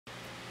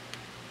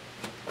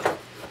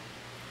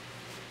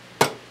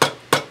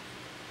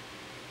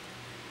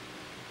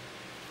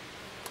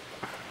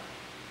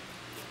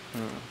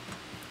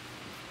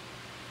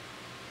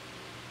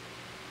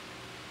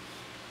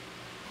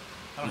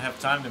I don't have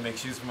time to make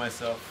shoes for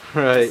myself.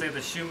 Right. They say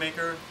the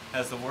shoemaker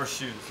has the worst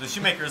shoes. The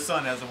shoemaker's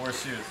son has the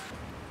worst shoes.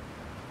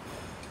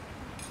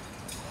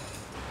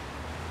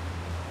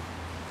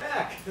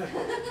 Back!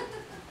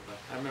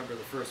 I remember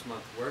the first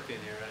month working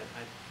here,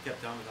 I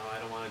kept telling myself, I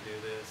don't want to do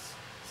this.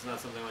 It's not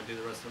something I want to do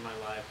the rest of my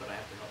life, but I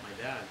have to help my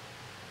dad.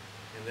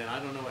 And then I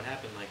don't know what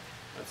happened, like,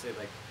 I'd say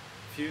like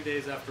a few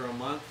days after a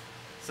month,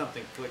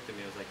 something clicked in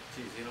me. I was like,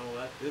 geez, you know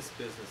what? This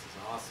business is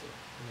awesome.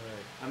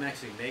 Right. I'm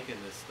actually making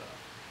this stuff.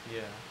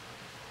 Yeah.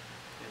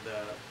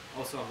 And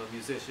also I'm a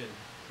musician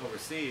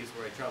overseas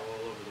where I travel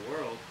all over the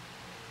world.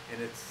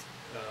 And it's,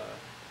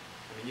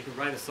 I mean, you can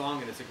write a song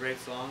and it's a great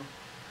song,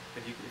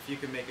 but if you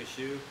can make a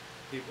shoe,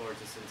 people are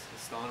just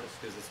astonished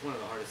because it's one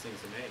of the hardest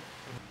things to make.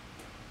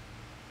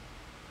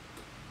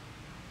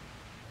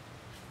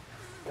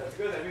 That's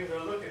good, that means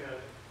they're looking at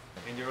it.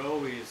 And you're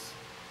always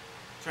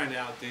trying to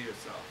outdo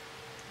yourself.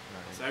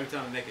 Right. So every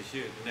time I make a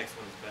shoe, the next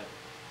one is better.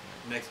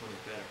 The next one is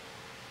better.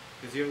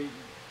 Because you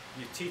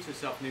teach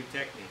yourself new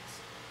techniques.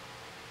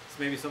 It's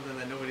maybe something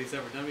that nobody's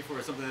ever done before,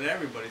 or something that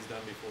everybody's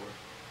done before.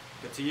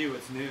 But to you,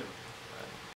 it's new.